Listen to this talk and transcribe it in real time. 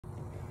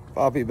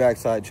Poppy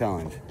backside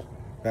challenge.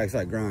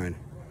 Backside grind.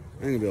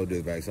 I ain't gonna be able to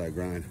do the backside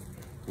grind.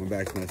 My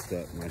back's messed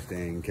up. My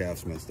staying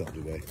calf's messed up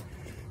today.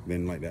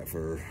 Been like that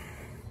for a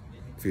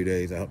few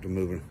days. I helped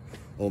an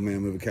old man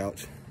move a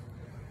couch.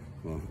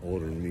 Well,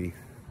 older than me.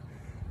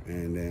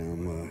 And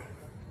then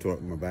tore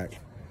up my back,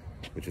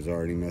 which is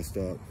already messed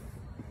up.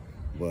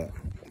 But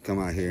come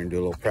out here and do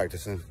a little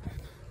practicing.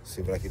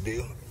 See what I can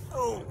do.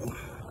 Oh.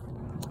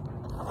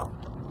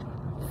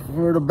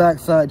 For the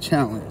backside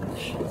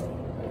challenge.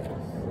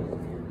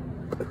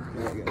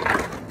 There we go.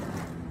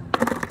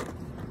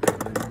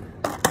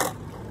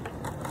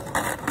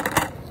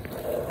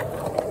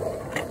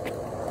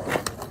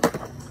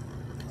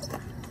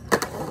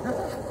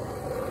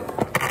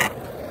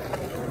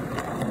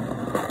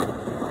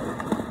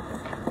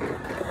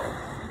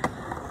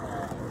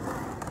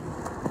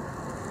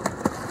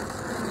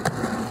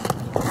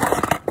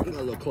 Get a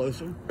little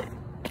closer.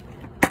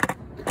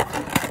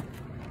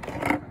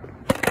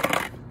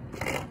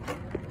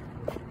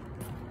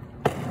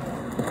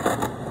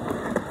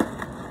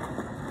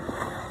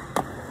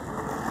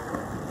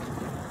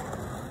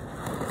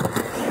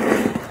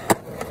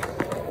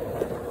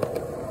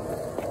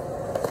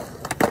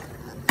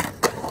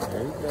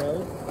 There you go.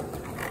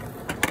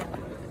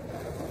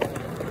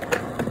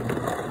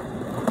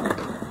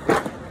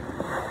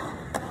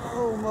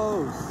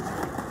 Almost.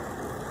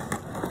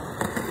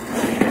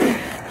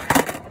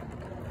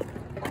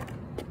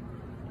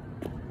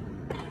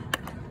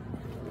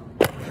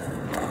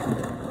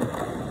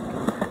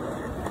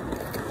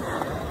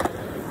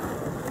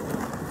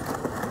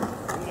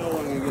 No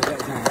one can get that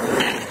time.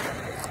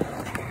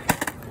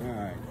 All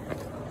right.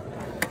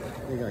 I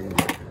think I can do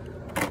it.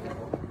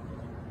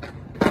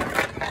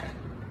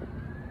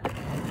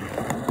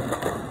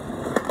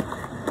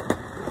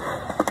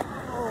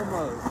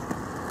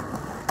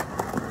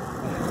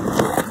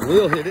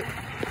 We'll hit it.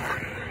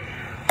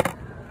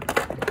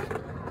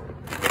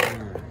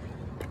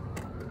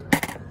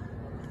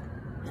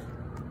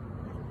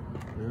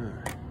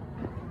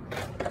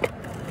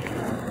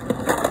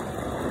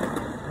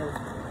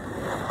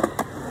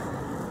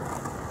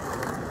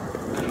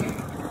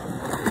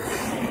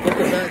 Put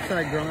the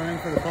backside grind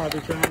for the Poppy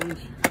challenge.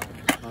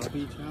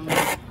 Poppy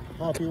challenge.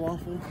 Poppy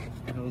waffle.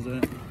 What was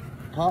that?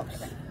 Pops.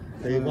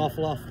 They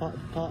waffle off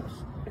pops.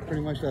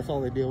 Pretty much that's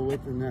all they deal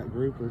with in that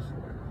group is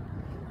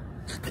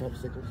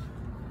popsicles.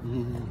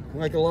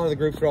 Like a lot of the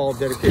groups are all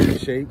dedicated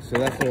to shakes, so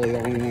that's really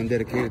the only one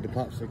dedicated to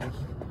popsicles.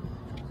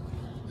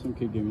 Some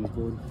kid gave me this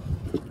board.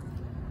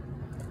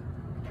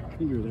 I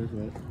think you were there for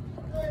that.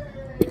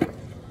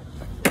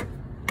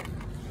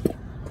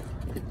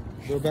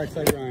 Go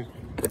backside grind.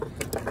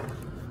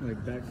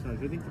 Like backside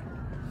hitting?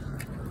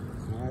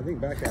 I think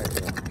back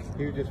axle.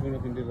 He just went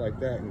up and did like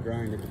that and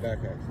grinded the back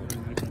axle.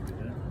 I can't do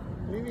that.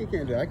 Maybe you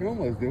can't do it. I can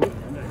almost do it.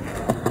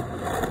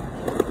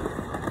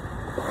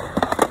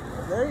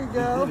 There you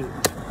go.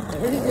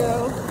 There you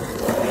go.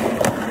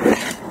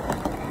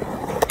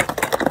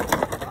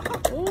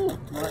 Oh,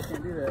 no, I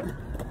can't do that.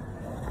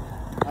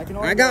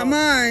 I got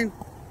mine.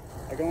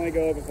 I can only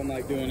go up if I'm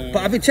like doing a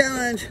Poppy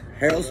challenge.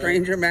 Harold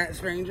Stranger, Matt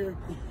Stranger.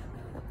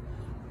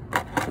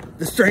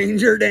 The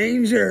Stranger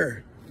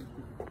Danger.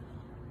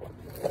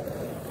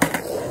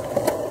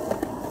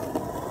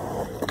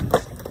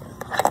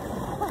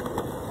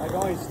 I can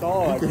only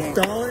stall. You can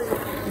stall it.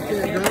 You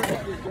can't go.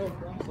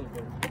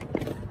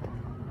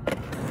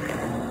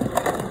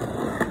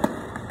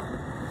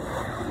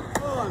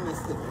 Oh, I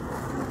missed it.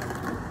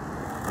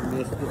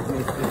 Missed it.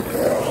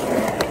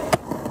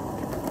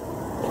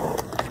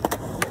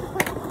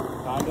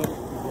 Kind of.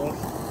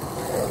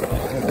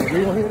 Has the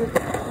wheel hit it?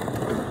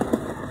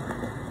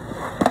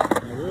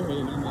 Yeah, we're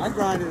hitting it. I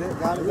grinded it.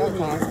 Got it that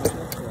time.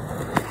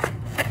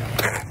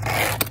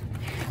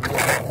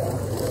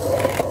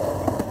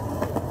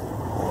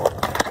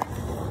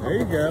 There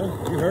you go.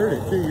 You heard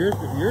it too. Yours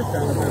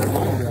sounded better than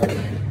mine does.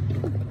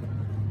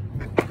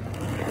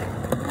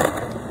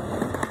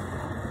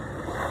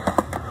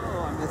 Oh,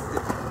 I missed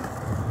it.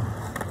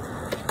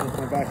 That's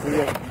my back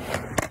wheel.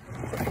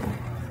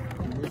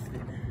 Missed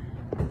it.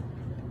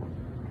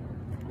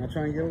 Now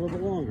try and get a little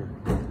bit longer.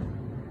 I'm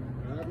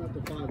not the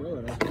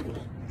 5-0. I can't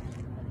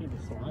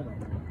just slide on it.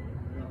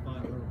 I got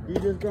 5-0. You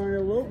just grinded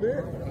a little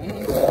bit.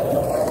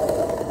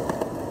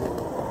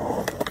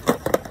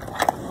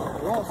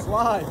 It won't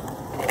slide.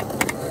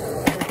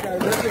 Just gotta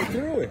rip it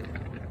through it.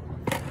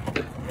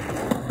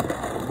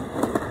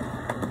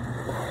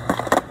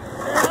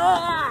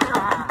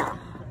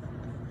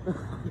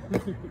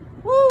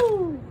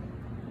 Woo!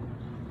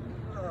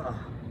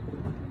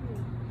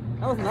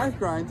 That was a nice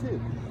grind too.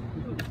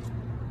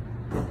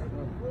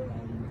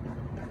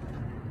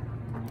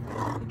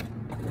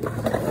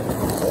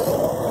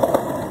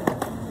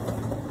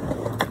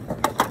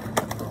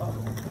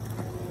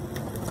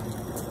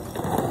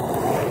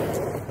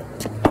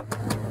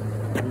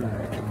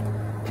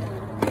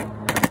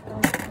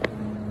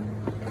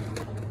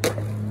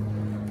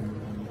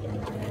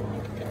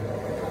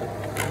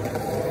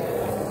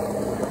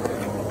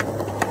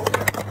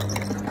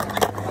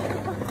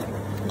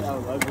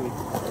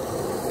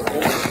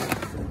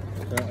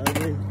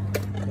 Ugly.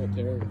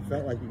 there. It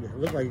felt like it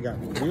looked like you got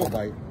wheel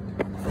bite.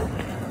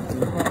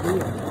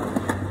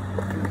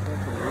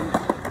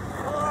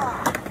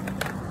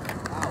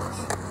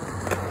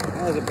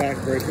 That was a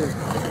backbreaker.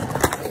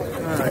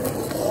 All right.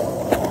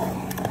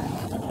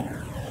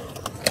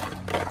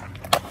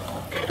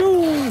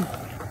 Woo.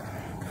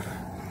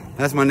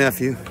 That's my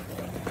nephew,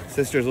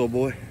 sister's little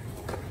boy.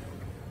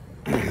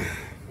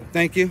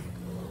 Thank you.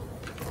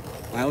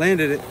 I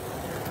landed it.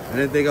 I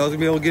didn't think I was gonna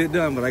be able to get it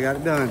done, but I got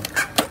it done.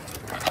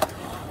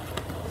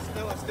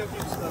 I still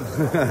get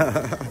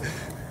stuck.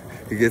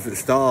 He gets it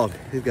stalled.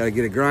 He's got to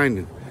get it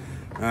grinding.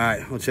 All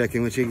right, we'll check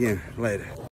in with you again later.